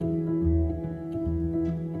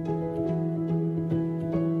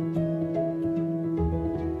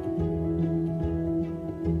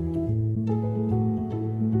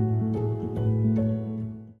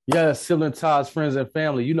Yes, sibling ties, friends, and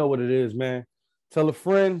family. You know what it is, man. Tell a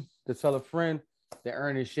friend to tell a friend that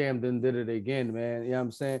Ernest Sham then did it again, man. You know what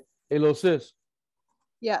I'm saying? Hey, little sis,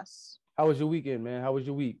 Yes. how was your weekend, man? How was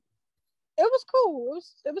your week? It was cool.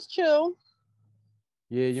 It was chill.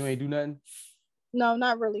 Yeah, you ain't do nothing? No,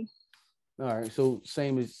 not really. All right, so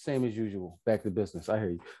same as usual. Back to business. I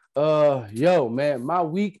hear you. Yo, man, my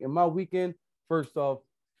week and my weekend. First off,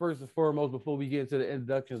 first and foremost, before we get into the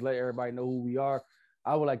introductions, let everybody know who we are.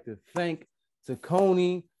 I would like to thank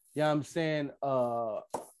Tacony. Yeah, I'm saying. I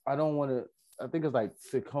don't want to. I think it's like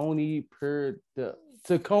Tacony per the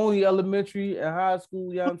Tacony Elementary and High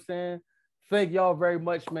School. Yeah, I'm saying. Thank y'all very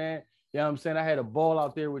much, man. Yeah, I'm saying I had a ball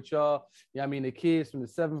out there with y'all. Yeah, I mean the kids from the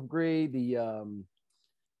seventh grade, the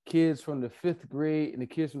kids from the fifth grade and the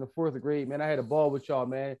kids from the fourth grade. Man, I had a ball with y'all,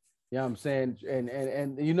 man. You know what I'm saying?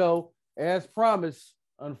 And as promised,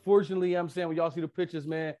 unfortunately, I'm saying when y'all see the pictures,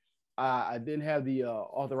 man, I didn't have the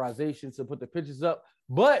authorization to put the pictures up,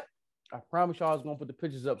 but I promise y'all I was gonna put the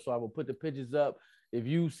pictures up. So I will put the pictures up. If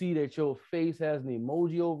you see that your face has an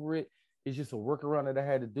emoji over it, it's just a workaround that I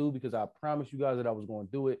had to do because I promised you guys that I was going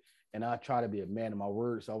to do it. And I try to be a man of my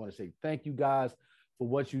word. So I want to say thank you guys for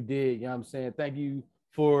what you did. You know what I'm saying? Thank you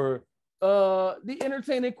for the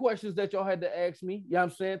entertaining questions that y'all had to ask me. You know what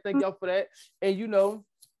I'm saying? Thank y'all for that. And you know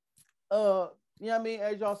what I mean?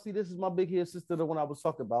 As y'all see, this is my big hair sister, the one I was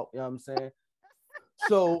talking about. You know what I'm saying?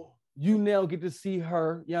 So you now get to see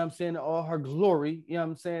her, you know what I'm saying, all her glory, you know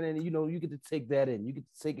what I'm saying? And you get to take that in. You get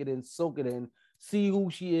to take it in, soak it in, see who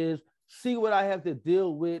she is, see what I have to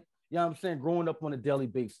deal with, you know what I'm saying, growing up on a daily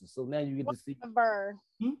basis. So now you get to see. Whatever.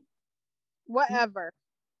 Hmm? Hmm? Whatever.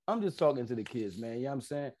 I'm just talking to the kids, man. You know what I'm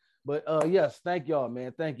saying? But yes, thank y'all,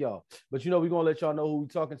 man. Thank y'all. But we're gonna let y'all know who we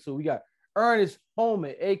talking to. We got Ernest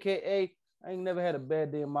Holman, aka I ain't never had a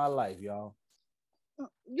bad day in my life, y'all.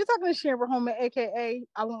 You're talking to Shamber Holman, aka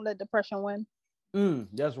I won't let depression win.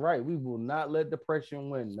 That's right. We will not let depression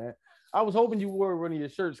win, man. I was hoping you wore one of your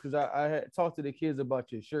shirts because I had talked to the kids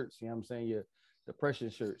about your shirts. You know what I'm saying? Your depression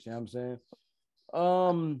shirts. You know what I'm saying?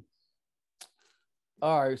 Um,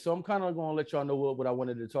 all right. So I'm kind of gonna let y'all know what I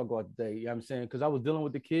wanted to talk about today. You know what I'm saying? Because I was dealing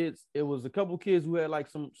with the kids. It was a couple kids who had like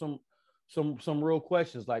some real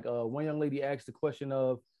questions. Like one young lady asked the question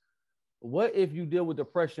of what if you deal with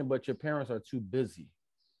depression but your parents are too busy?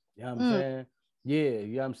 You know what I'm Mm. saying? Yeah,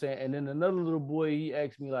 you know what I'm saying? And then another little boy, he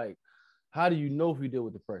asked me like, how do you know if you deal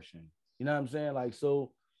with depression? You know what I'm saying? Like,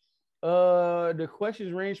 so the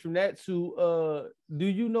questions range from that to do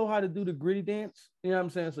you know how to do the gritty dance? You know what I'm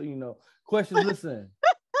saying? So questions, listen,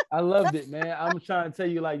 I loved it, man. I'm trying to tell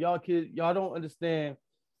you, like, y'all kids, y'all don't understand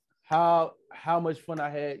how much fun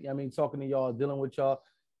I had. I mean, talking to y'all, dealing with y'all.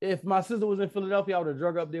 If my sister was in Philadelphia, I would have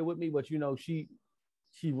drug her up there with me, but she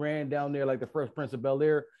ran down there like the first Prince of Bel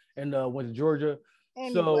Air and went to Georgia.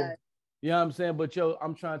 Anyway. So, you know what I'm saying? But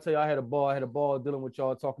I'm trying to tell you, I had a ball. I had a ball dealing with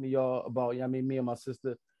y'all, talking to y'all about, me and my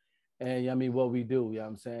sister, and what we do. You know what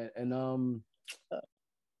I'm saying? And um,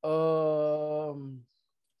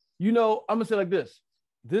 I'm gonna say like this.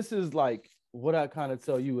 This is like what I kind of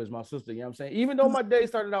tell you as my sister. You know what I'm saying? Even though my day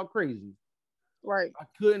started out crazy, Right.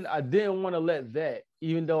 I didn't want to let that,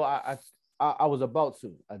 even though I was about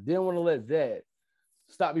to. I didn't want to let that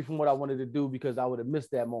stop me from what I wanted to do because I would have missed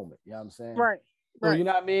that moment. You know what I'm saying? Right. So you Right.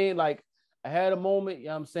 know what I mean? Like I had a moment, you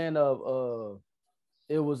know what I'm saying, of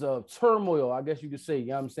it was a turmoil, I guess you could say, you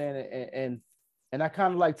know what I'm saying? And I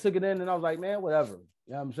kind of like took it in and I was like, man, whatever.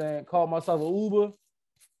 You know what I'm saying? Called myself an Uber,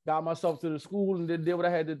 got myself to the school and did what I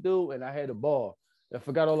had to do, and I had a ball. I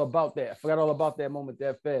forgot all about that. I forgot all about that moment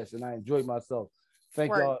that fast, and I enjoyed myself.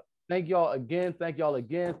 Thank Right. y'all. Thank y'all again. Thank y'all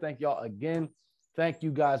again. Thank y'all again. Thank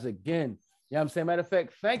you guys again. You know what I'm saying? Matter of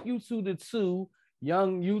fact, thank you to the two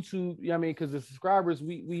young YouTube, you know what I mean? Because the subscribers,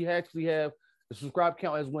 we actually have the subscribe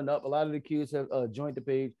count has went up. A lot of the kids have joined the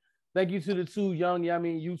page. Thank you to the two young, you know what I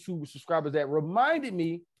mean, YouTube subscribers that reminded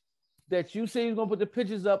me that you say you're gonna put the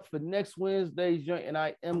pictures up for next Wednesday's joint, and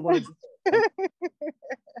I am gonna do it.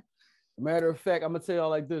 Matter of fact, I'm gonna tell y'all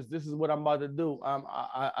like this. This is what I'm about to do. I'm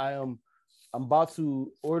about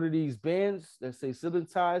to order these bands that say sibling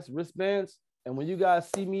ties, wristbands. And when you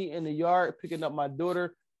guys see me in the yard picking up my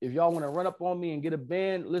daughter, if y'all want to run up on me and get a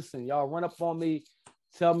band, listen, y'all run up on me,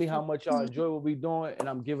 tell me how much y'all enjoy what we doing, and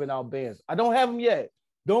I'm giving out bands. I don't have them yet.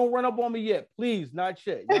 Don't run up on me yet, please, not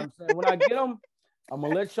yet. You know what I'm saying? When I get them, I'm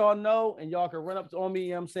gonna let y'all know, and y'all can run up on me. You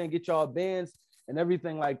know what I'm saying? Get y'all bands and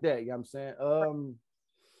everything like that. You know what I'm saying?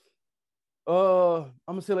 I'm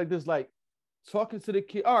gonna say like this, like talking to the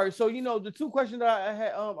kid. All right, so the two questions that I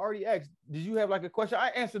had already asked. Did you have like a question? I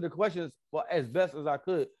answered the questions well as best as I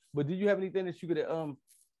could, but did you have anything that you could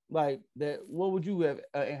like that? What would you have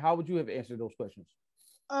and how would you have answered those questions?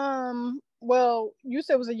 Well, you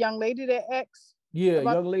said it was a young lady that asked Yeah,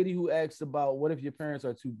 about. young lady who asked about what if your parents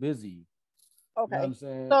are too busy. You know what I'm Okay.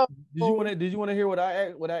 saying? So Did you want to hear what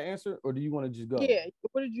I answered, or do you want to just go? yeah,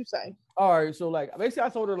 what did you say? All right, so like basically I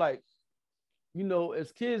told her like,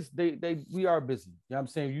 as kids, they we are busy. You know what I'm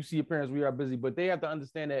saying? You see your parents, we are busy, but they have to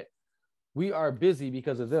understand that we are busy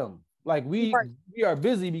because of them. Like Right, we are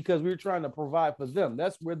busy because we're trying to provide for them.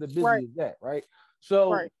 That's where the busy right, is at, right?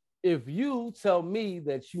 So right, if you tell me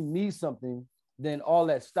that you need something, then all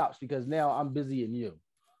that stops because now I'm busy in you. You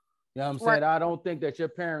know what I'm right, saying? I don't think that your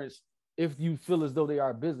parents, if you feel as though they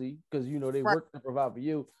are busy, because they right. work to provide for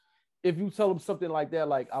you, if you tell them something like that,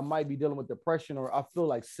 like I might be dealing with depression or I feel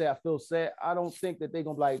like sad, I feel sad, I don't think that they're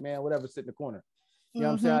gonna be like, man, whatever, sit in the corner. You know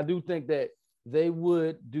what I'm saying? Mm-hmm. I do think that they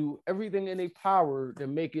would do everything in their power to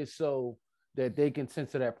make it so that they can tend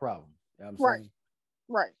to that problem. You know what I'm Right, saying?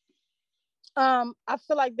 right. I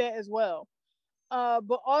feel like that as well.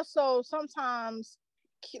 But also sometimes,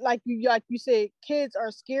 like you said, kids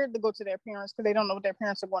are scared to go to their parents because they don't know what their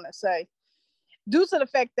parents are going to say. Due to the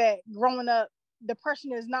fact that growing up,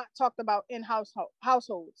 depression is not talked about in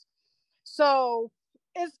households. So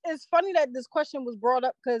it's funny that this question was brought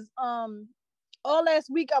up because all last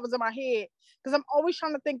week I was in my head because I'm always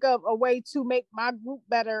trying to think of a way to make my group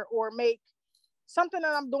better or make something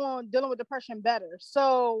that I'm doing dealing with depression better.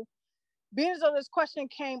 So being as though this question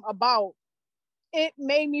came about, it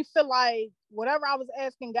made me feel like whatever I was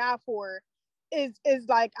asking God for is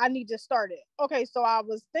like I need to start it. Okay, so I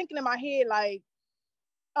was thinking in my head like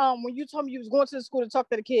when you told me you was going to the school to talk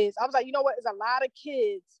to the kids, I was like, you know what? There's a lot of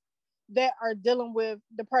kids that are dealing with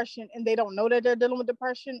depression and they don't know that they're dealing with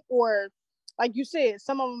depression, or like you said,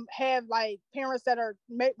 some of them have like parents that are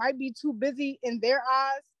might be too busy in their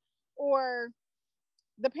eyes, or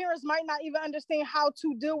the parents might not even understand how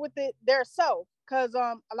to deal with it themselves because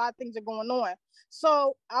a lot of things are going on.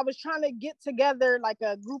 So I was trying to get together like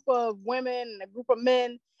a group of women and a group of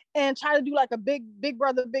men and try to do like a big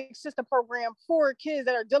brother big sister program for kids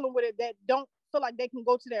that are dealing with it that don't feel like they can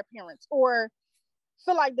go to their parents or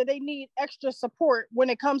feel like that they need extra support when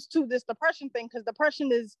it comes to this depression thing, because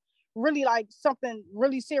depression is really like something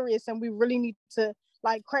really serious and we really need to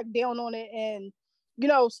like crack down on it and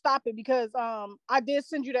stop it, because I did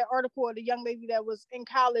send you that article of the young lady that was in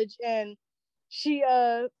college and she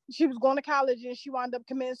was going to college and she wound up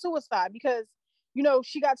committing suicide because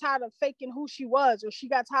she got tired of faking who she was, or she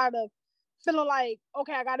got tired of feeling like,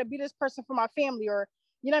 okay, I got to be this person for my family, or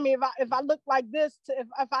you know what I mean? If I look like this, if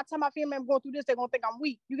I tell my family I'm going through this, they're gonna think I'm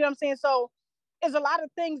weak. You get what I'm saying? So it's a lot of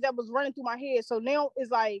things that was running through my head. So now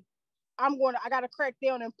it's like I gotta crack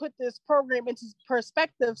down and put this program into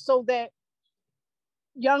perspective so that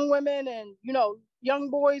young women and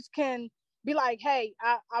young boys can be like, hey,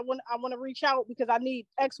 I want to reach out because I need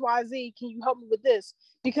XYZ. Can you help me with this?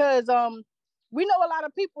 Because we know a lot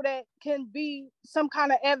of people that can be some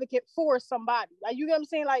kind of advocate for somebody. Like, you get what I'm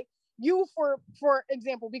saying? Like, you, for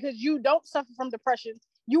example, because you don't suffer from depression,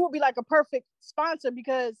 you will be like a perfect sponsor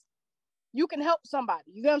because you can help somebody.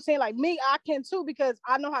 You know what I'm saying? Like me, I can too because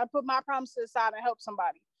I know how to put my problems to the side and help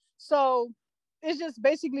somebody. So it's just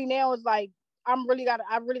basically now it's like I really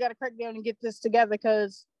gotta crack down and get this together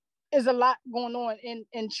because there's a lot going on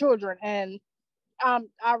in children, and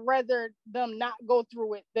I'd rather them not go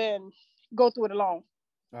through it than go through it alone.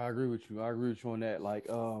 I agree with you. I agree with you on that. Like,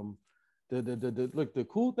 the look, the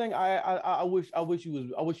cool thing. I wish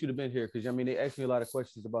you'd have been here because I mean they asked me a lot of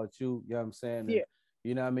questions about you. You know what I'm saying? And Yeah.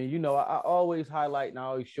 you know what I mean. I always highlight and I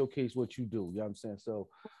always showcase what you do. You know what I'm saying? So,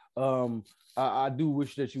 I do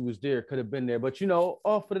wish that you was there. Could have been there, but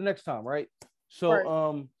off for the next time, right? So,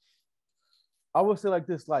 Right. I would say like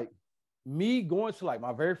this, like me going to like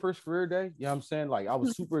my very first career day, you know what I'm saying? Like I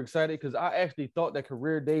was super excited because I actually thought that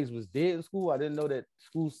career days was dead in school. I didn't know that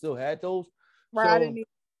school still had those. Right. I didn't So even.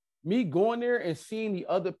 me going there and seeing the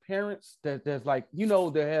other parents that's like,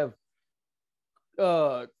 that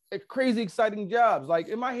have crazy exciting jobs. Like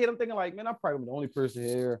in my head, I'm thinking like, man, I'm probably the only person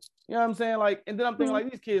here. You know what I'm saying? Like, and then I'm thinking like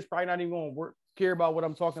these kids probably not even gonna care about what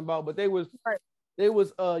I'm talking about, but they was Right. you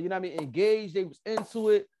know what I mean, engaged, they was into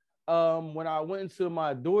it. When I went into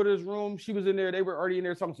my daughter's room, she was in there, they were already in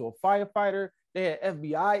there talking to a firefighter. They had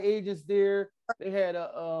FBI agents there. They had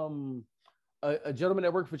a gentleman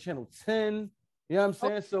that worked for Channel 10. You know what I'm Oh,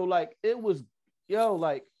 saying? So like it was,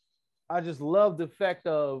 like I just love the fact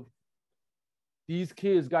of these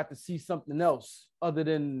kids got to see something else other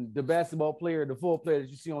than the basketball player, the football player that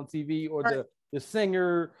you see on TV, or right. the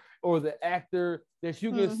singer or the actor, that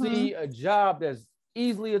you can Mm-hmm. see a job that's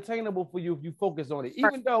easily attainable for you if you focus on it.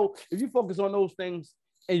 Right. Even though if you focus on those things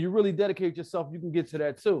and you really dedicate yourself, you can get to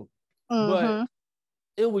that too. But Mm-hmm.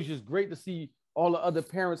 it was just great to see all the other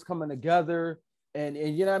parents coming together and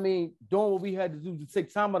you know what I mean, doing what we had to do to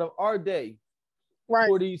take time out of our day Right.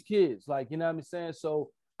 for these kids. Like, you know what I'm saying?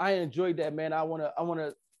 So I enjoyed that, man. I don't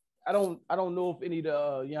know if any of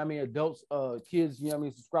the you know what I mean adults, kids, you know what I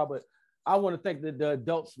mean, subscribe, but I want to thank the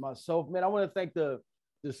adults myself, man. I want to thank the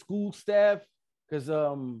school staff because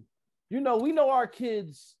you know, we know our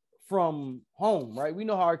kids from home, right? We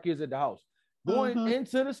know how our kids at the house. Going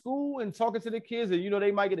into the school and talking to the kids, and you know,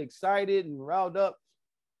 they might get excited and riled up.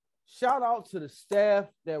 Shout out to the staff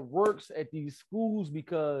that works at these schools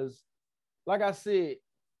because, like I said,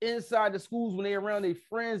 inside the schools when they're around their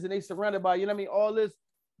friends and they surrounded by, you know what I mean, all this,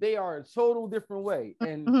 they are a total different way.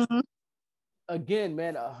 And again,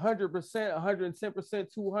 man, 100%, 110%,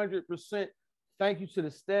 200%. Thank you to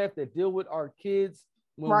the staff that deal with our kids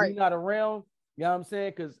when we're not around. You know what I'm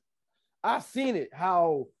saying? Because I've seen it,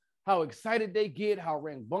 how excited they get, how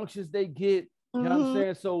rambunctious they get. You know what I'm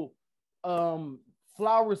saying? So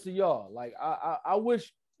flowers to y'all. Like I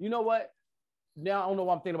wish, you know what? Now I don't know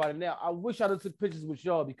what I'm thinking about it now. I wish I took pictures with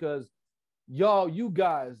y'all because y'all, you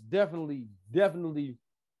guys definitely, you know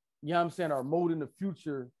what I'm saying, are molding the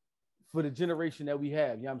future for the generation that we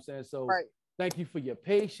have. You know what I'm saying? So thank you for your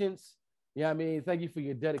patience. You know what I mean? Thank you for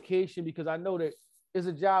your dedication because I know that it's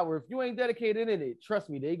a job where if you ain't dedicated in it, trust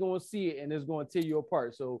me, they going to see it and it's going to tear you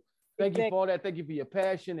apart. So thank you for all that. Thank you for your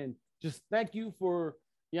passion and just thank you for,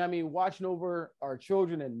 you know what I mean, watching over our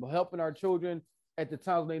children and helping our children at the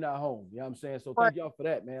times they're not home. You know what I'm saying? So thank y'all for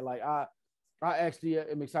that, man. Like I actually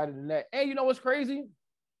am excited in that. And you know what's crazy?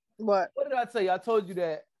 What did I tell you? I told you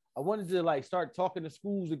that I wanted to like start talking to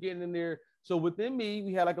schools and getting in there. So within me,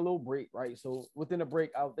 we had like a little break, right? So within the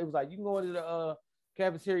break, it was like, you can go into the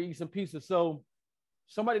cafeteria, eat some pizza. So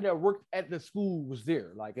somebody that worked at the school was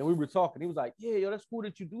there, like, and we were talking. He was like, yeah, yo, that's cool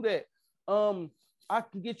that you do that. I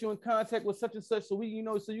can get you in contact with such and such so we, you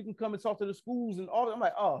know, so you can come and talk to the schools and all. I'm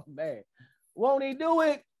like, oh man, won't he do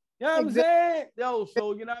it? You know what I'm saying? Yo,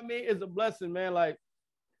 so you know what I mean? It's a blessing, man. Like,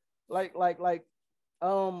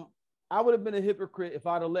 I would have been a hypocrite if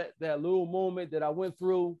I'd have let that little moment that I went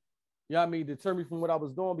through, you know what I mean, deter me from what I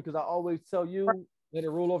was doing because I always tell you, let it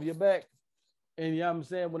roll off your back. And you know what I'm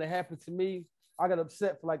saying? When it happened to me, I got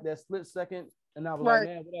upset for like that split second and I was like,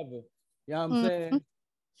 man, whatever. You know what I'm saying?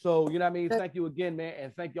 So, you know what I mean? Thank you again, man.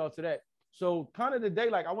 And thank y'all to that. So kind of today,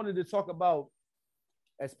 like I wanted to talk about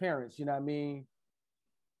as parents, you know what I mean?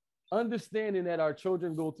 Understanding that our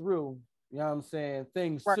children go through, you know what I'm saying,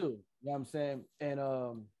 things too. You know what I'm saying? And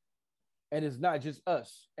it's not just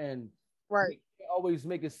us. And we always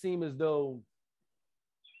make it seem as though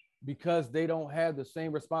because they don't have the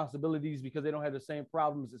same responsibilities, because they don't have the same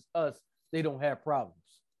problems as us, they don't have problems.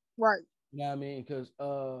 Right. You know what I mean? Because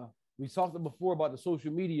we talked before about the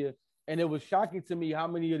social media, and it was shocking to me how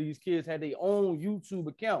many of these kids had their own YouTube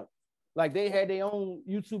account. Like they had their own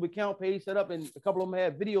YouTube account page set up, and a couple of them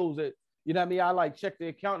had videos that, you know what I mean? I like checked the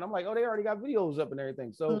account, and I'm like, oh, they already got videos up and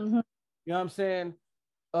everything. So, you know what I'm saying?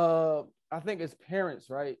 I think as parents,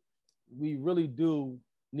 right, we really do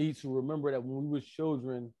need to remember that when we were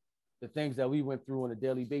children, the things that we went through on a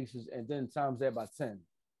daily basis, and then times that by 10.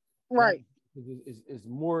 Right. It's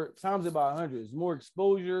more times it by 100. It's more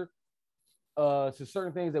exposure to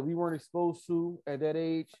certain things that we weren't exposed to at that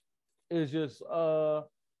age. It's just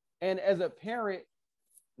and as a parent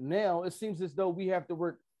now, it seems as though we have to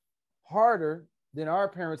work harder than our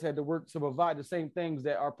parents had to work to provide the same things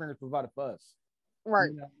that our parents provided for us.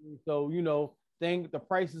 Right. You know, so, you know, the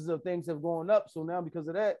prices of things have gone up. So now because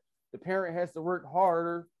of that, the parent has to work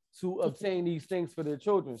harder to obtain these things for their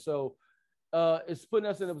children. So it's putting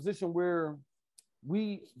us in a position where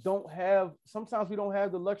sometimes we don't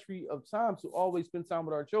have the luxury of time to always spend time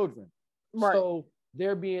with our children. Right. So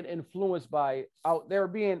they're being influenced they're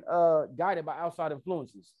being guided by outside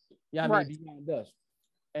influences. Yeah, I mean, beyond us.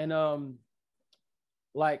 And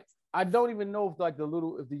like I don't even know if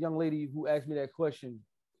if the young lady who asked me that question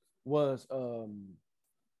was one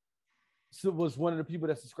of the people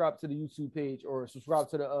that subscribed to the YouTube page or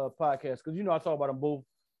subscribed to the podcast, because you know I talk about them both.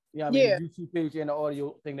 Yeah, I mean, the YouTube page and the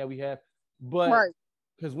audio thing that we have. But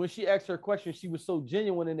because when she asked her question, she was so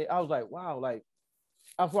genuine in it. I was like, wow, like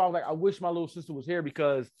I was like, I wish my little sister was here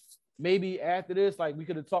because maybe after this, like we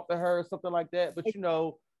could have talked to her or something like that. But you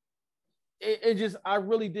know, it just, I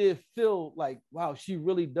really did feel like, wow, she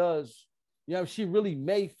really does. You know, she really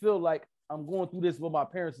may feel like I'm going through this while my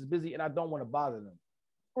parents is busy and I don't want to bother them.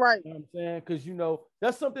 Right. You know what I'm saying? Because, you know,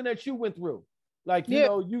 that's something that you went through. Like, you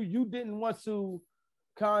know, you didn't want to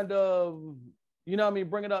kind of, you know what I mean,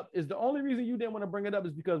 bring it up. Is the only reason you didn't want to bring it up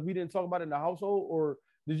is because we didn't talk about it in the household, or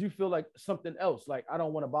did you feel like something else? Like, I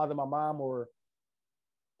don't want to bother my mom, or?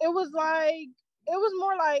 It was like, it was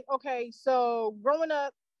more like, okay, so growing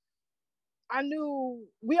up, I knew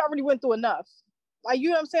we already went through enough. Like, you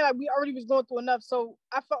know what I'm saying? Like, we already was going through enough. So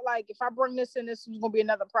I felt like if I bring this in, this was going to be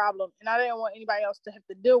another problem. And I didn't want anybody else to have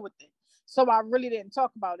to deal with it. So I really didn't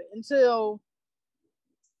talk about it until,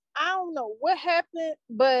 I don't know what happened,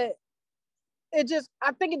 but I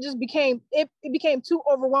think it just became, it became too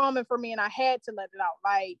overwhelming for me, and I had to let it out.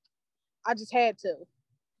 Like, I just had to.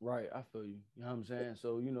 Right, I feel you. You know what I'm saying?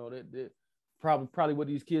 So, that probably what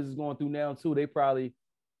these kids is going through now too. They probably,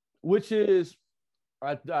 which is,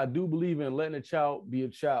 I do believe in letting a child be a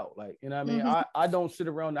child. Like, you know what I mean? Mm-hmm. I don't sit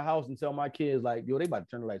around the house and tell my kids like, yo, they about to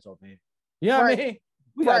turn the lights off, man. You know what I Right. mean?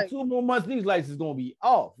 We got 2 more months, these lights is gonna be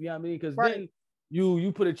off. You know what I mean? Because then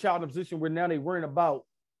you put a child in a position where now they worrying about,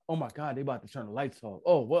 oh my God, they about to turn the lights off.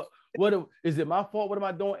 Oh, what is it my fault? What am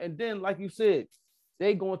I doing? And then, like you said,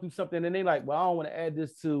 they going through something and they like, well, I don't want to add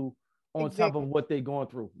this to on top of what they going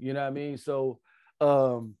through. You know what I mean? So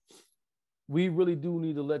we really do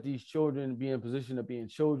need to let these children be in position of being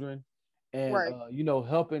children and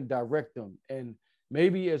help and direct them. And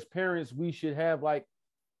maybe as parents, we should have like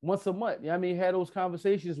once a month, you know what I mean, had those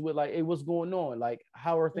conversations with like, hey, what's going on? Like,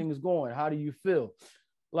 how are things going? How do you feel?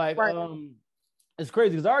 Like, it's crazy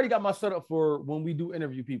because I already got my setup for when we do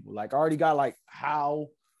interview people. Like, I already got like how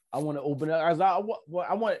I want to open up. As I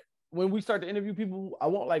want when we start to interview people, I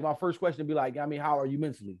want like my first question to be like, I mean, how are you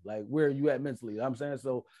mentally? Like, where are you at mentally? You know what I'm saying?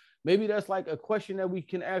 So maybe that's like a question that we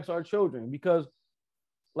can ask our children, because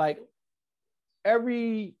like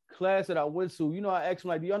every class that I went to, I asked them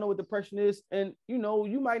like, do y'all know what depression is? And you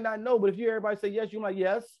might not know, but if you hear everybody say yes, you're like,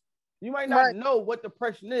 yes. You might not know what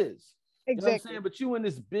depression is. Exactly. You know what I'm saying? But you in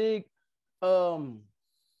this big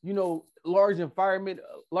large environment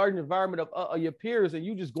of your peers, and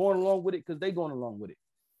you just going along with it because they going along with it.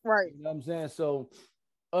 Right. You know what I'm saying? So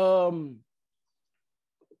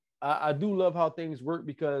I do love how things work,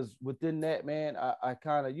 because within that, man, I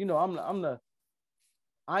kind of,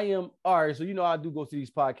 I am all right. So, I do go to these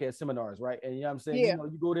podcast seminars, right? And you know what I'm saying? Yeah.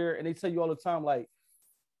 You go there and they tell you all the time, like,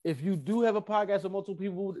 if you do have a podcast with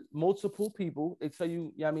multiple people, they tell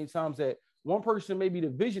you, I mean, times that one person may be the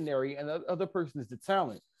visionary and the other person is the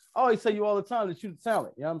talent. I always tell you all the time that you're the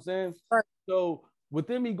talent. You know what I'm saying? Right. So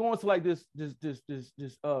within me going to like this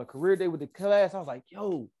career day with the class, I was like,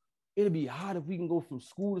 yo, it'd be hot if we can go from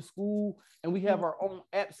school to school and we have our own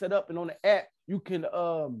app set up, and on the app you can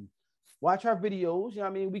watch our videos. You know what I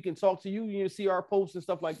mean? We can talk to you, you see our posts and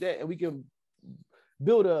stuff like that, and we can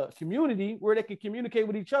build a community where they can communicate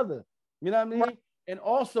with each other. You know what I mean? Right. And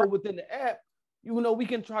also within the app, we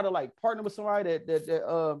can try to like partner with somebody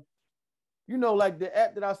that like the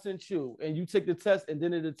app that I sent you, and you take the test, and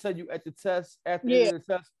then it'll tell you at the test, after the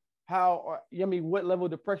test, what level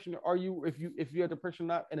of depression are you, if you have depression or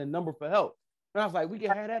not, and a number for help. And I was like, we can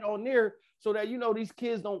have that on there so that these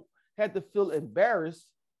kids don't have to feel embarrassed.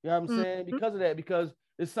 You know what I'm saying? Because of that, because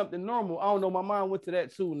it's something normal. I don't know. My mind went to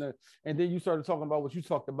that too, and then you started talking about what you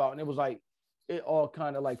talked about, and it was like it all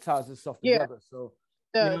kind of like ties itself together. So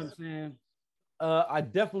you know what I'm saying? I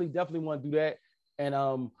definitely want to do that, and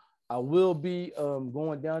I will be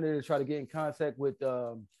going down there to try to get in contact with.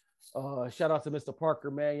 Shout out to Mr. Parker,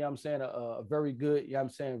 man. You know what I'm saying? A very good. You know what I'm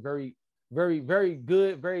saying? Very, very, very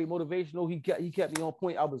good. Very motivational. He kept me on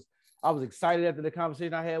point. I was excited after the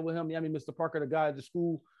conversation I had with him. You know what I mean? Mr. Parker, the guy at the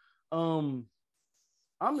school. I'm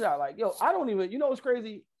not like, yo, I don't even, what's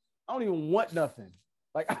crazy? I don't even want nothing.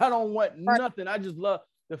 Like, I don't want nothing. I just love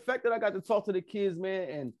the fact that I got to talk to the kids,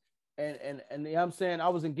 man. And you know what I'm saying? I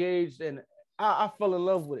was engaged, and I fell in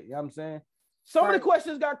love with it. You know what I'm saying? Some of the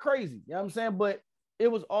questions got crazy. You know what I'm saying? But it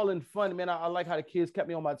was all in fun, man. I like how the kids kept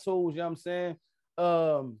me on my toes. You know what I'm saying?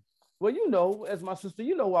 Well, as my sister,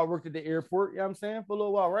 I worked at the airport, you know what I'm saying, for a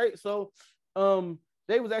little while, right? So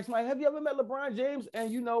they was asking, like, have you ever met LeBron James?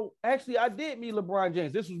 And actually I did meet LeBron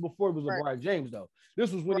James. This was before it was LeBron James, though.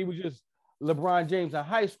 This was when he was just LeBron James in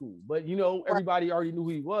high school. But everybody already knew who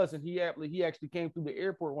he was, and he actually came through the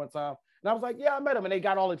airport one time. And I was like, yeah, I met him, and they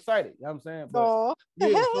got all excited. You know what I'm saying? But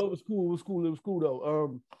yeah, so it was cool. It was cool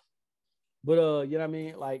though. But you know what I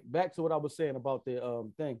mean? Like, back to what I was saying about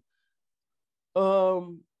the thing.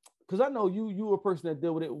 Because I know you a person that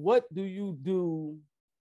deal with it. What do you do?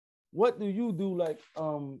 Like,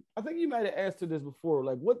 I think you might have answered this before.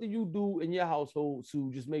 Like, what do you do in your household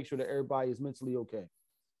to just make sure that everybody is mentally okay?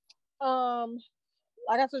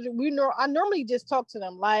 Like I told you, I normally just talk to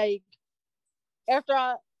them. Like, after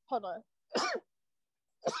hold on.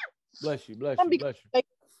 Bless you. Because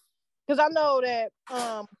I know that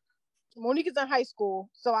Monique is in high school,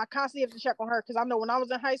 so I constantly have to check on her, because I know when I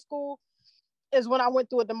was in high school is when I went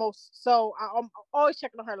through it the most. So I'm always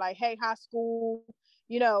checking on her, like, hey, high school,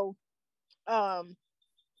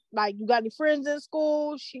 Like, you got any friends in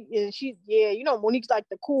school? Monique's like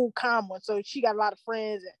the cool, calm one. So she got a lot of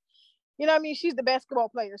friends. And, you know what I mean? She's the basketball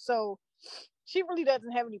player. So she really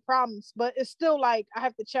doesn't have any problems. But it's still like, I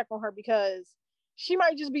have to check on her because she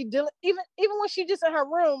might just be dealing, even when she's just in her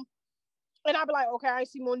room. And I'll be like, okay, I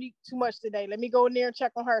see Monique too much today. Let me go in there and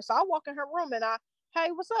check on her. So I walk in her room and hey,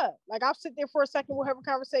 what's up? Like, I'll sit there for a second, we'll have a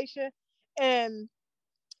conversation. And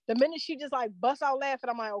the minute she just like busts out laughing,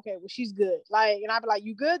 I'm like, okay, well, she's good. Like, and I'd be like,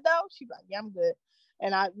 you good though? She'd be like, yeah, I'm good.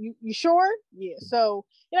 And you sure? Yeah. So,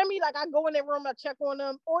 you know what I mean? Like, I go in their room, I check on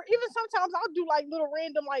them, or even sometimes I'll do like little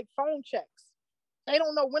random like phone checks. They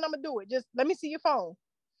don't know when I'm gonna do it. Just let me see your phone.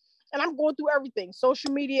 And I'm going through everything,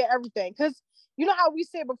 social media, everything. Cause you know how we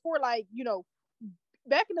said before, like,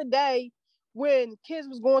 back in the day when kids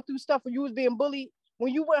was going through stuff or you was being bullied,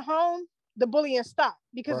 when you went home, the bullying stopped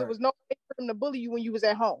because there was no way for them to bully you when you was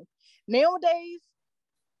at home. Nowadays,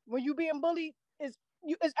 when you being bullied, it's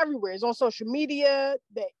everywhere. It's on social media.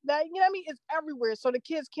 That you know what I mean? It's everywhere. So the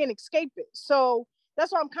kids can't escape it. So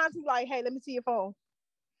that's why I'm constantly like, hey, let me see your phone.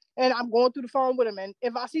 And I'm going through the phone with them. And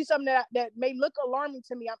if I see something that may look alarming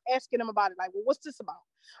to me, I'm asking them about it. Like, well, what's this about?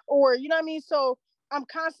 Or, you know what I mean? So I'm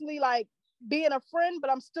constantly like being a friend, but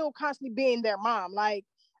I'm still constantly being their mom. Like,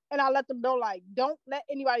 and I let them know, like, don't let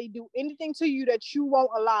anybody do anything to you that you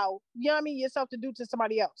won't allow, you know what I mean, yourself to do to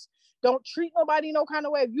somebody else. Don't treat nobody no kind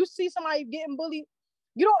of way. If you see somebody getting bullied,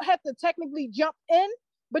 you don't have to technically jump in,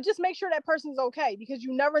 but just make sure that person's okay because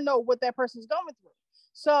you never know what that person's going through.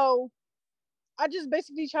 So I just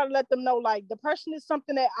basically try to let them know, like, depression is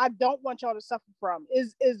something that I don't want y'all to suffer from.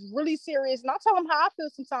 Is really serious. And I'll tell them how I feel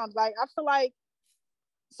sometimes. Like, I feel like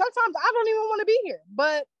sometimes I don't even want to be here,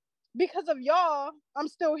 but because of y'all, I'm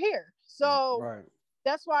still here. So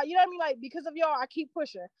that's why, you know what I mean? Like, because of y'all, I keep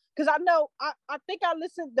pushing. Because I know, I think I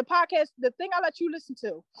listened, the podcast, the thing I let you listen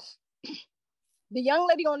to, the young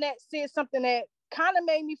lady on that said something that kind of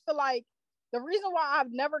made me feel like the reason why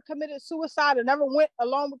I've never committed suicide or never went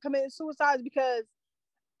along with committing suicide is because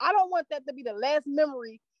I don't want that to be the last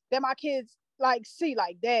memory that my kids like see,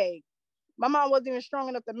 like, dang, my mom wasn't even strong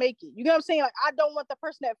enough to make it. You know what I'm saying? Like, I don't want the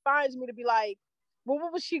person that finds me to be like, well,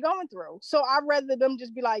 what was she going through? So I'd rather them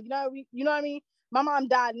just be like, you know what I mean? My mom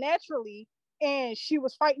died naturally and she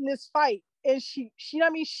was fighting this fight and she you know what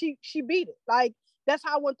I mean? She beat it. Like, that's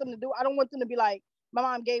how I want them to do. I don't want them to be like, my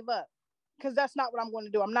mom gave up, because that's not what I'm going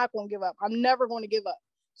to do. I'm not going to give up. I'm never going to give up.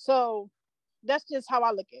 So that's just how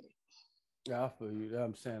I look at it. Yeah, I feel you.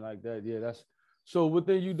 I'm saying like that. Yeah, that's so.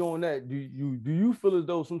 Within you doing that, do you feel as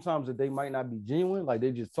though sometimes that they might not be genuine, like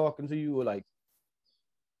they just talking to you, or like,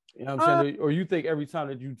 you know what I'm saying, or you think every time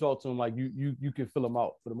that you talk to them, like you can fill them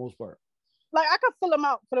out for the most part? Like, I can fill them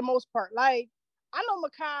out for the most part. Like, I know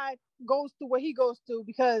Makai goes through what he goes through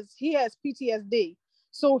because he has PTSD.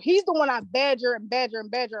 So he's the one I badger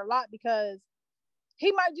a lot because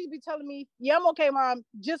he might just be telling me, yeah, I'm okay, mom,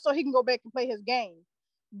 just so he can go back and play his game.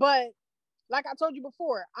 But like I told you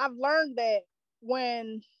before, I've learned that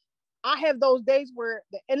when I have those days where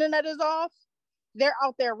the internet is off, they're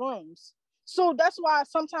out their rooms. So that's why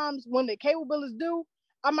sometimes when the cable bill is due,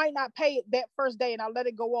 I might not pay it that first day and I'll let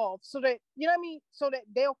it go off so that, you know what I mean? So that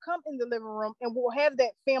they'll come in the living room and we'll have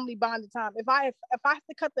that family bonding time. If I have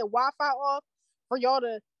to cut the Wi-Fi off for y'all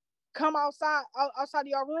to come outside of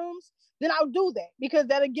your rooms, then I'll do that because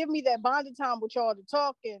that'll give me that bonding time with y'all to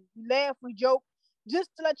talk and laugh, we joke,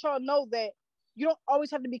 just to let y'all know that you don't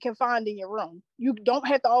always have to be confined in your room. You don't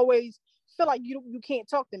have to always feel like you can't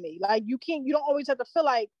talk to me. Like, you don't always have to feel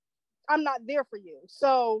like I'm not there for you.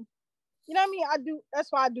 So, you know what I mean? I do.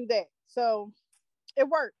 That's why I do that. So it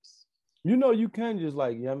works. You know, you can just,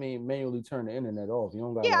 like, you know what I mean, manually turn the internet off. You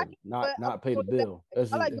don't gotta like not pay the bill.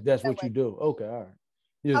 That's just, if that's what you do. Okay, all right.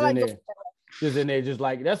 Just in there. Just in there, just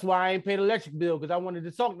like, that's why I ain't paid electric bill, because I wanted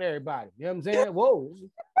to talk to everybody. You know what I'm saying? Whoa.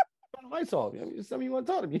 Turn the lights off. You know, something you want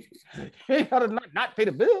to talk to me. You ain't gotta not pay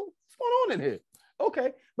the bill. What's going on in here?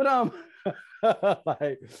 Okay. But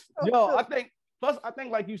like, yo, I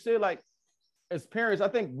think like you said, like, as parents, I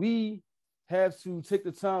think we have to take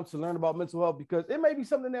the time to learn about mental health, because it may be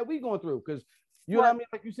something that we going through. Because you know what I mean,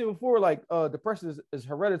 like you said before, like depression is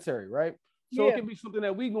hereditary, right? So it can be something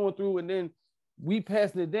that we going through, and then we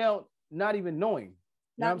passing it down, not even knowing.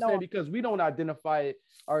 You know what I'm saying? Because we don't identify it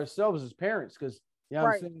ourselves as parents. Because, you know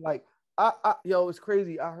what I'm saying, like, yo, it's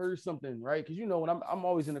crazy. I heard something, right? Because, you know, when I'm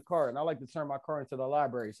always in the car, and I like to turn my car into the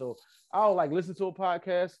library, so I'll like listen to a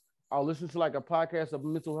podcast. I'll listen to like a podcast of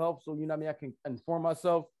mental health, so, you know what I mean, I can inform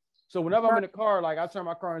myself. So whenever I'm in the car, like, I turn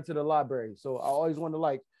my car into the library. So I always want to,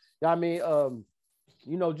 like, you know what I mean,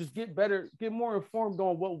 you know, just get better, get more informed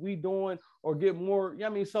on what we doing, or get more, you know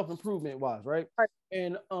what I mean, self-improvement wise, right?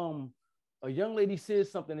 And a young lady said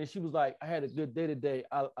something and she was like, I had a good day today.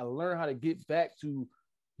 I learned how to get back to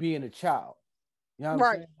being a child. You know what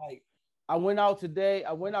I'm saying? Like, I went out today.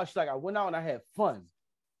 She's like, I went out and I had fun.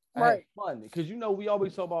 I had fun. Because we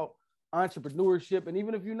always talk about entrepreneurship. And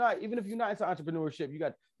even if you're not into entrepreneurship, you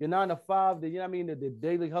got your 9 to 5, the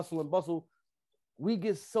daily hustle and bustle. We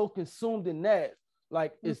get so consumed in that.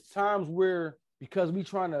 Like, it's times where, because we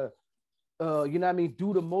trying to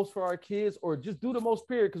do the most for our kids, or just do the most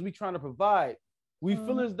period because we trying to provide. We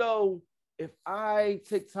feel as though if I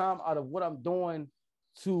take time out of what I'm doing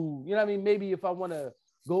to, maybe if I want to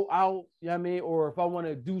go out, or if I want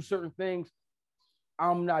to do certain things,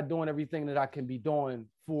 I'm not doing everything that I can be doing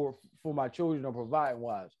for my children or providing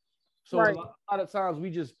wise. So a lot of times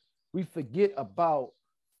we forget about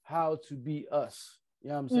how to be us. You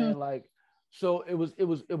know what I'm saying? Like, so it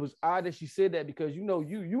was odd that she said that, because you know me.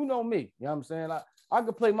 You know what I'm saying? I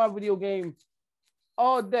could play my video game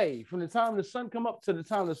all day from the time the sun come up to the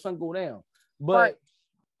time the sun go down. But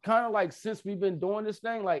kind of like, since we've been doing this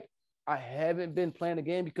thing, like, I haven't been playing the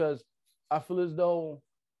game because I feel as though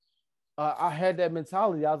I had that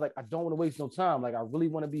mentality. I was like, I don't want to waste no time. Like, I really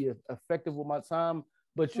want to be effective with my time,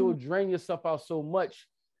 but you'll drain yourself out so much.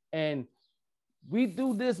 And we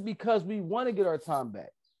do this because we want to get our time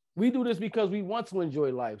back. We do this because we want to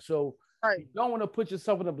enjoy life. So you don't want to put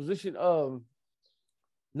yourself in a position of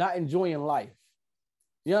not enjoying life.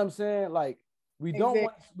 You know what I'm saying? Like, we don't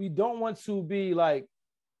want to be like,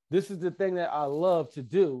 this is the thing that I love to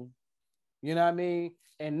do. You know what I mean?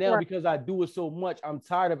 And now because I do it so much, I'm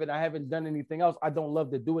tired of it. I haven't done anything else. I don't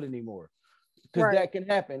love to do it anymore, because that can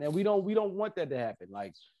happen. And we don't want that to happen.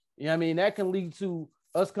 Like, you know what I mean? That can lead to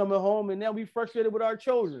us coming home and now we frustrated with our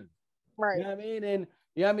children. Right. You know what I mean? And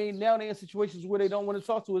now they're in situations where they don't want to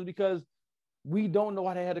talk to us because we don't know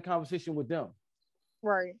how to have a conversation with them.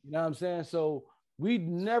 Right. You know what I'm saying? So we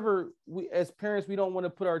as parents, we don't want to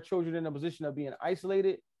put our children in a position of being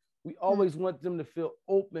isolated. We always want them to feel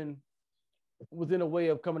open within a way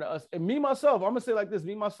of coming to us. And me, myself, I'm gonna say like this,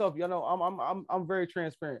 I'm very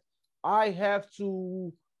transparent. I have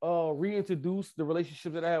to reintroduce the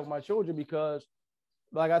relationship that I have with my children, because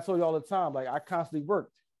like I told you all the time, like, I constantly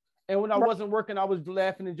worked. And when I wasn't working, I was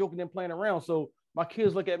laughing and joking and playing around. So my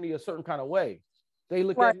kids look at me a certain kind of way. They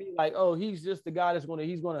look at me like, oh, he's just the guy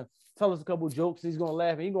he's gonna tell us a couple of jokes, he's gonna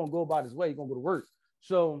laugh, and he's gonna go about his way, he's gonna go to work.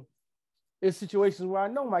 So it's situations where I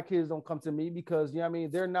know my kids don't come to me because,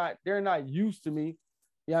 they're not used to me,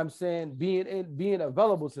 being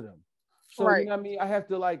available to them. So, I have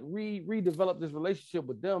to like redevelop this relationship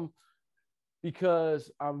with them, because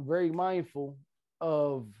I'm very mindful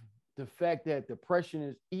of the fact that depression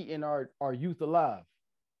is eating our youth alive.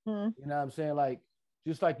 You know what I'm saying? Like,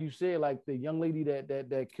 just like you said, like the young lady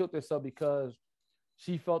that killed herself because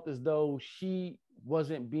she felt as though she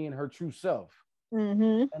wasn't being her true self.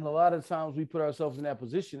 And a lot of times we put ourselves in that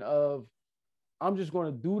position of, I'm just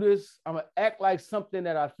going to do this. I'm going to act like something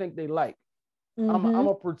that I think they like. I'm going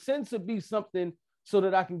to pretend to be something so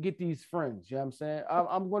that I can get these friends. You know what I'm saying?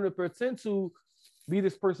 I'm going to pretend to be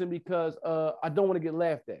this person because I don't want to get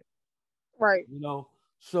laughed at. Right.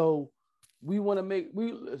 So we want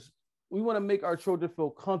to make our children feel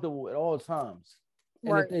comfortable at all times.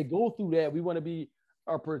 And if they go through that, we want to be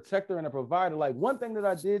a protector and a provider. Like, one thing that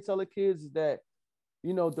I did tell the kids is that,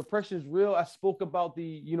 depression is real. I spoke about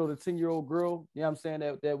the 10-year-old girl, you know what I'm saying,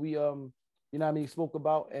 that we, spoke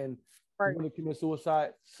about, and going to commit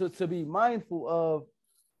suicide. So to be mindful of,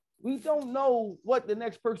 we don't know what the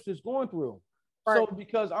next person is going through. So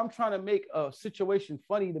because I'm trying to make a situation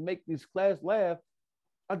funny to make this class laugh,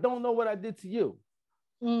 I don't know what I did to you.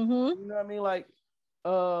 You know what I mean? Like,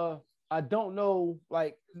 I don't know,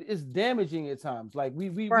 like, it's damaging at times. Like,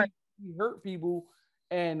 we hurt people,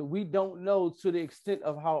 and we don't know to the extent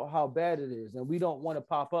of how bad it is. And we don't want to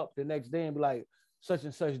pop up the next day and be like, such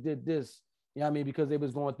and such did this, you know what I mean? Because they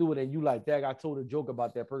was going through it, and you like, Dag, I told a joke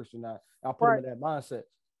about that person. I put them in that mindset.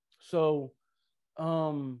 So,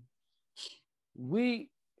 a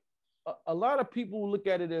lot of people look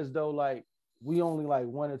at it as though, like, we only like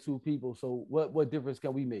 1 or 2 people. So what difference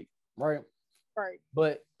can we make? Right.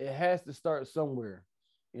 But it has to start somewhere.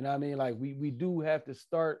 You know what I mean? Like, we do have to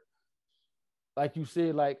start, like you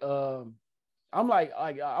said, like, I'm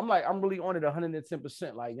really on it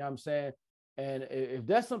 110%. Like, you know what I'm saying? And if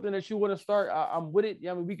that's something that you want to start, I'm with it.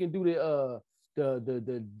 I mean, we can do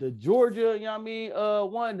the Georgia, you know what I mean?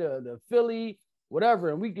 One, the Philly, whatever.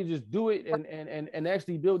 And we can just do it and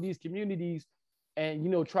actually build these communities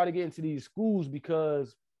and, try to get into these schools,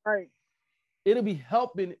 because it'll be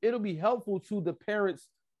helpful to the parents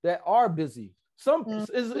that are busy.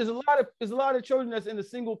 Is a lot of children that's in a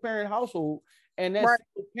single parent household, And that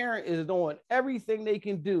single parent is doing everything they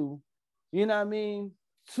can do, you know what I mean,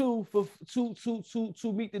 to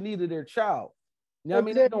meet the need of their child. You know what I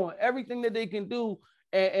mean? They're doing everything that they can do,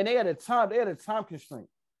 and they had a time constraint.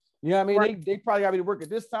 You know what I mean? They probably got to work at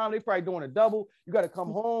this time. They probably doing a double. You got to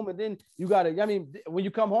come home, and then you got to, I mean, when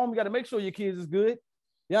you come home, you got to make sure your kids is good.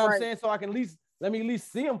 You know what I'm saying? So I can let me at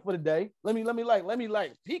least see them for the day. Let me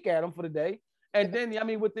peek at them for the day. And then, I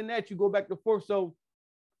mean, within that, you go back and forth. So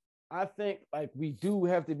I think like we do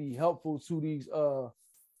have to be helpful to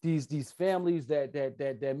these families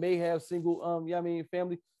that may have single, you know what I mean,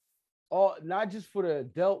 family, all not just for the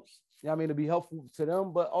adults, you know what I mean, to be helpful to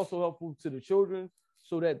them, but also helpful to the children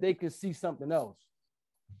so that they can see something else.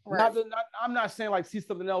 I'm not saying like see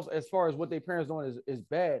something else as far as what their parents doing is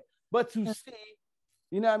bad, but to see,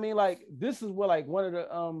 you know what I mean, like this is what like one of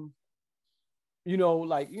the you know,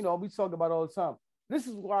 like, you know, we talk about all the time. This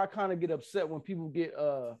is why I kind of get upset when people get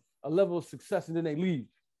a level of success and then they leave.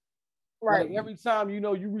 Like every time, you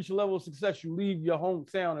know, you reach a level of success, you leave your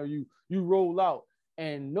hometown or you roll out,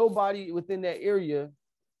 and nobody within that area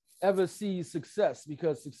ever sees success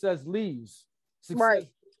because success leaves. Success,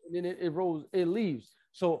 and then it leaves.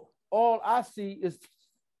 So all I see is,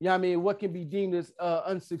 you know what I mean, what can be deemed as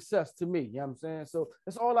unsuccess to me. You know what I'm saying? So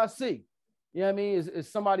that's all I see. You know what I mean?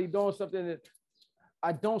 Is somebody doing something that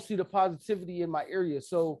I don't see the positivity in my area.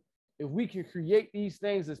 So if we can create these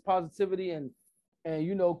things as positivity and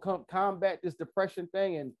you know, combat this depression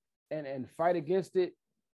thing and fight against it,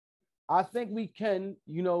 I think we can,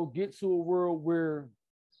 you know, get to a world where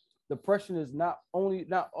depression is not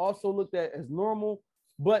also looked at as normal,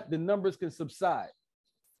 but the numbers can subside.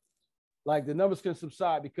 Like the numbers can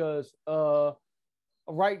subside because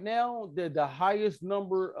right now the highest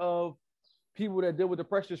number of people that deal with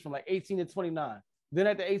depression is from like 18 to 29. Then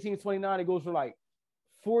at the 18 to 29, it goes from like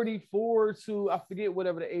 44 to I forget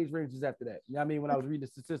whatever the age range is after that. You know what I mean? When I was reading the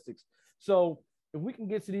statistics. So if we can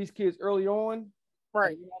get to these kids early on, you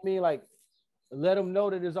know what I mean? Like let them know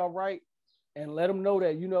that it's all right and let them know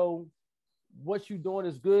that, you know, what you're doing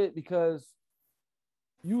is good, because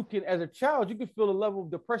you can, as a child, you can feel a level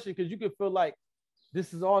of depression because you can feel like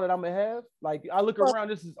this is all that I'm gonna have. Like I look around,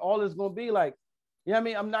 this is all it's gonna be. Like, you know what I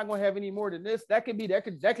mean? I'm not gonna have any more than this. That could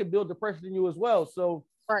build depression in you as well. So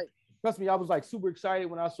trust me, I was like super excited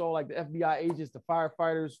when I saw like the FBI agents, the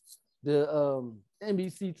firefighters, the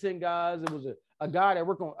NBC 10 guys. It was a guy that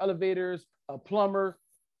worked on elevators, a plumber,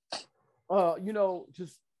 you know,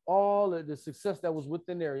 just all of the success that was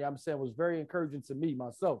within there. You know what I'm saying, was very encouraging to me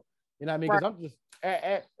myself. You know what I mean? Because I'm just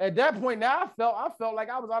at that point now, I felt like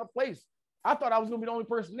I was out of place. I thought I was gonna be the only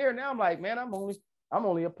person there. Now I'm like, man, I'm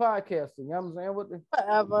only a podcaster. You know what I'm saying?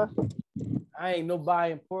 Whatever. I ain't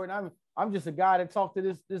nobody important. I'm just a guy that talked to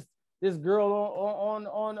this girl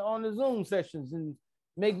on the Zoom sessions and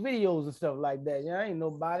make videos and stuff like that. Yeah, I ain't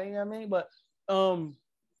nobody. You know what I mean? But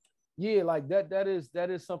yeah, like that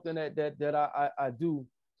is something that I do.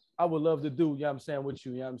 I would love to do. You know what I'm saying, with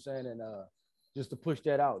you. You know what I'm saying, and just to push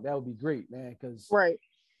that out, that would be great, man. Because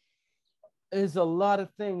there's a lot of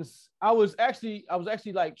things. I was actually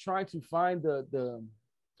like trying to find the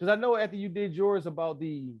because I know after you did yours about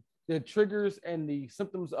the triggers and the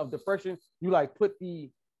symptoms of depression, you like put the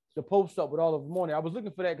post up with all of them on there. I was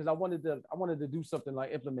looking for that because I wanted to do something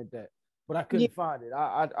like implement that, but I couldn't find it.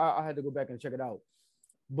 I had to go back and check it out.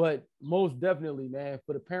 But most definitely, man,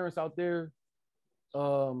 for the parents out there,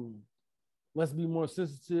 let's be more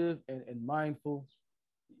sensitive and mindful,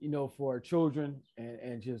 you know, for our children,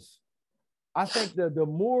 and just I think the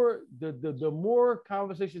more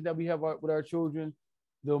conversations that we have with our children,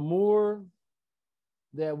 the more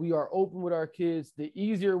that we are open with our kids, the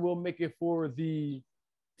easier we'll make it for the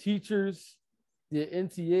teachers, the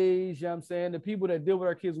NTAs, you know what I'm saying, the people that deal with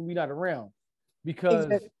our kids when we're not around.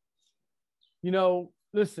 Because, you know,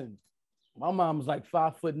 listen, my mom's like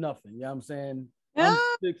 5 foot nothing, you know what I'm saying?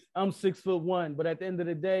 I'm 6'1", but at the end of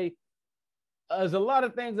the day, there's a lot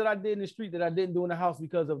of things that I did in the street that I didn't do in the house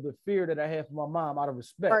because of the fear that I had for my mom out of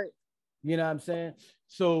respect. You know what I'm saying?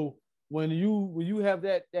 So when you have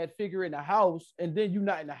that figure in the house, and then you're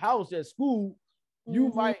not in the house at school, you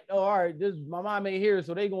might, oh, all right, this my mom ain't here,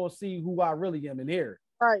 so they gonna see who I really am in here.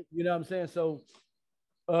 You know what I'm saying? So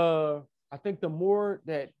I think the more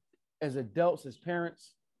that as adults, as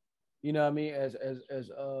parents, you know what I mean, as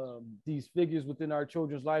these figures within our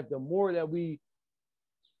children's life, the more that we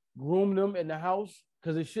groom them in the house,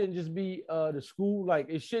 because it shouldn't just be the school. Like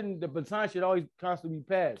the baton should always constantly be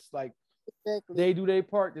passed. Like they do their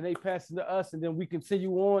part, then they pass it to us, and then we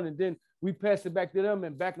continue on, and then we pass it back to them,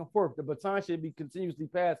 and back and forth. The baton should be continuously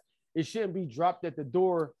passed. It shouldn't be dropped at the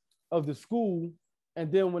door of the school,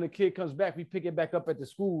 and then when the kid comes back, we pick it back up at the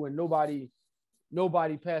school, and nobody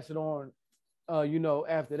nobody pass it on,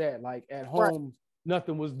 after that. Like at Right. home,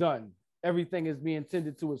 nothing was done. Everything is being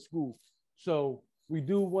tended to at school. So we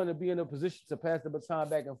do want to be in a position to pass the baton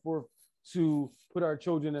back and forth to put our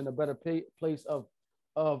children in a better place of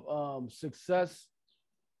success,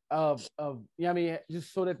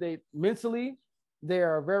 just so that they mentally they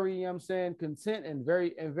are very, content and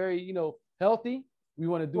very, healthy. We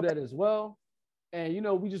want to do that as well. And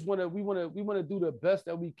we just we want to do the best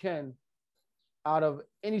that we can out of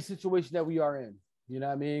any situation that we are in. You know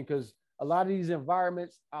what I mean? Because a lot of these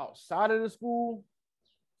environments outside of the school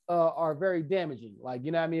are very damaging. Like,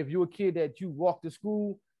 you know what I mean? If you're a kid that you walk to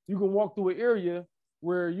school, you can walk through an area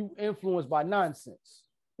where you influenced by nonsense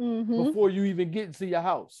before you even get into your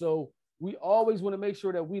house. So we always want to make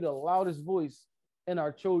sure that we the loudest voice in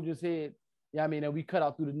our children's head. Yeah, I mean, and we cut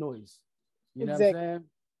out through the noise. You know what I'm saying?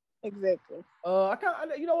 Exactly.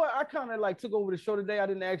 You know what? I kind of like took over the show today. I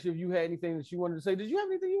didn't ask you if you had anything that you wanted to say. Did you have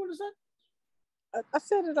anything you wanted to say? I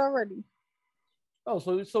said it already. Oh,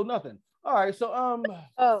 so nothing. All right. So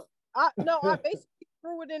I basically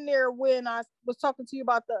threw it in there when I was talking to you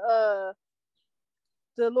about the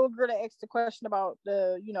little girl that asked the question about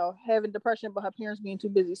having depression but her parents being too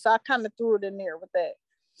busy. So I kind of threw it in there with that.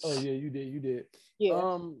 Oh yeah, you did.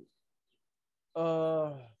 Yeah.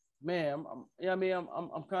 Man, I'm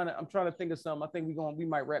trying to think of something. I think we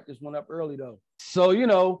might wrap this one up early though. So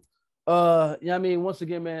once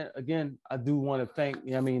again, man, I do want to thank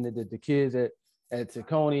the kids at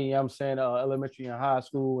Tacony, elementary and high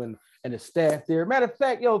school and the staff there. Matter of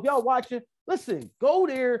fact, if y'all watching, listen, go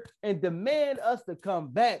there and demand us to come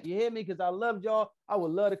back. You hear me? Because I love y'all. I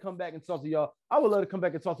would love to come back and talk to y'all. I would love to come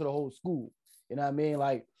back and talk to the whole school. You know what I mean?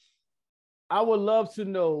 Like, I would love to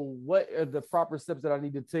know what are the proper steps that I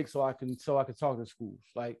need to take so I can talk to schools.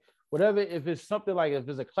 Like whatever, if it's something like if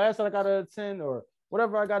there's a class that I gotta attend or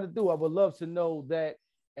whatever I gotta do, I would love to know that,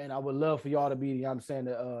 and I would love for y'all to be,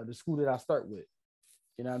 the school that I start with.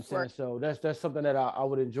 You know what I'm saying? Right. So that's something that I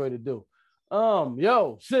would enjoy to do.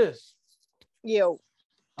 Yo, sis. Yo.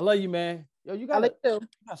 I love you, man. Yo, you got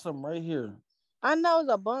something right here. I know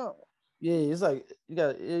it's a bump. Yeah, it's like you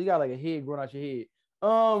got like a head growing out your head.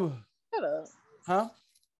 Shut up. Huh?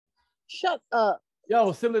 Shut up.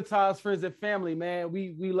 Yo, similar ties, friends and family, man.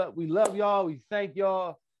 We love y'all. We thank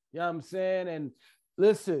y'all. You know what I'm saying? And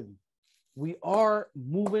listen, we are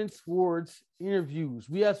moving towards interviews.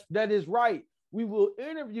 That is right. We will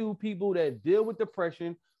interview people that deal with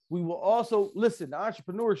depression. We will also listen. The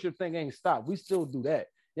entrepreneurship thing ain't stopped. We still do that.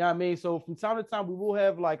 You know what I mean? So from time to time, we will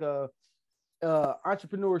have like a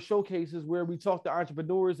entrepreneur showcases where we talk to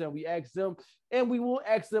entrepreneurs and we ask them, and we will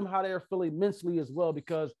ask them how they're feeling mentally as well,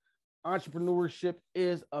 because entrepreneurship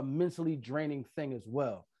is a mentally draining thing as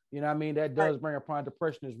well. You know what I mean? That does bring upon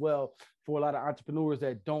depression as well for a lot of entrepreneurs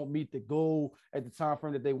that don't meet the goal at the time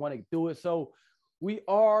frame that they want to do it. So we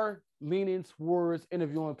are leaning towards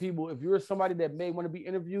interviewing people. If you're somebody that may want to be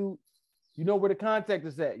interviewed, you know where the contact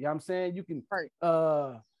is at. You know what I'm saying? You can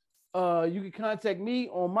you can contact me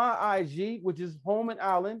on my IG, which is Holman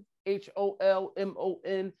Allen,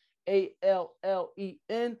 HOLMONALLEN.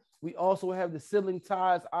 We also have the Sibling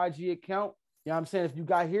Ties IG account. You know what I'm saying? If you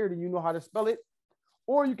got here, then you know how to spell it.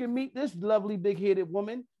 Or you can meet this lovely big-headed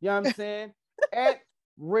woman, you know what I'm saying, at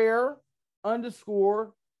rare_royalty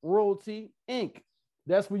Inc.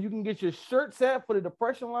 That's where you can get your shirt set for the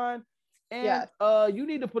depression line. And you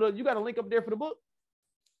need to you got a link up there for the book?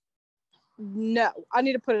 No, I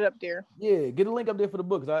need to put it up there. Yeah, get a link up there for the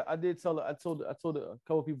book. I told a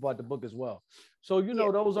couple of people about the book as well. So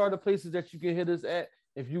those are the places that you can hit us at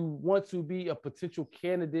if you want to be a potential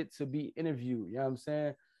candidate to be interviewed. You know what I'm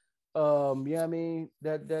saying? Yeah, I mean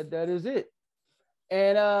that is it.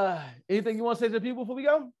 And anything you want to say to the people before we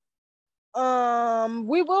go?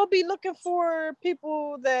 We will be looking for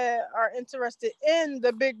people that are interested in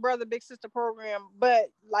the Big Brother Big Sister program, but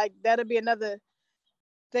like that'll be another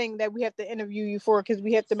thing that we have to interview you for, because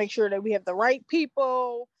we have to make sure that we have the right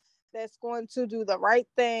people that's going to do the right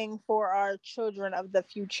thing for our children of the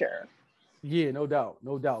future. Yeah, no doubt.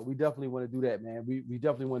 We definitely want to do that, man. We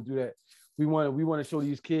definitely want to do that. We want to show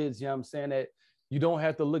these kids, you know what I'm saying, that you don't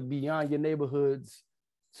have to look beyond your neighborhoods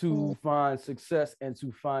to find success and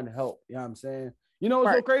to find help. You know what I'm saying? It's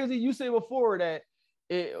so crazy. You said before that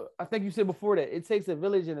it takes a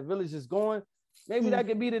village, and the village is going. Maybe that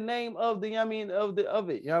could be the name of the, of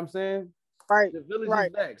it. You know what I'm saying? Right. The village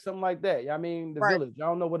is back. Something like that. I mean, the village. I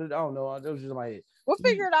don't know what it, I don't know. It was just in my head. We'll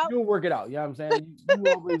figure it out. You'll work it out. You know what I'm saying?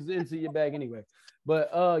 You always into your bag anyway. But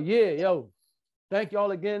thank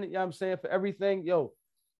y'all again. You know what I'm saying? For everything. Yo,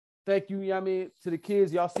 thank you. You know what I mean? To the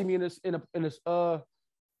kids. Y'all see me in this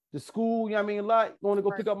the school, you know what I mean? Like, want to go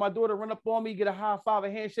Right. pick up my daughter, run up on me, get a high five,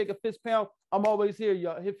 a handshake, a fist pound. I'm always here,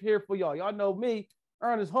 y'all. Here for y'all. Y'all know me,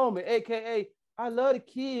 Ernest Holman, aka I love the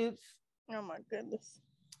kids. Oh my goodness.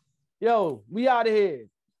 Yo, we out of here.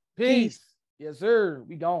 Peace. Peace. Yes, sir.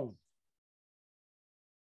 We gone.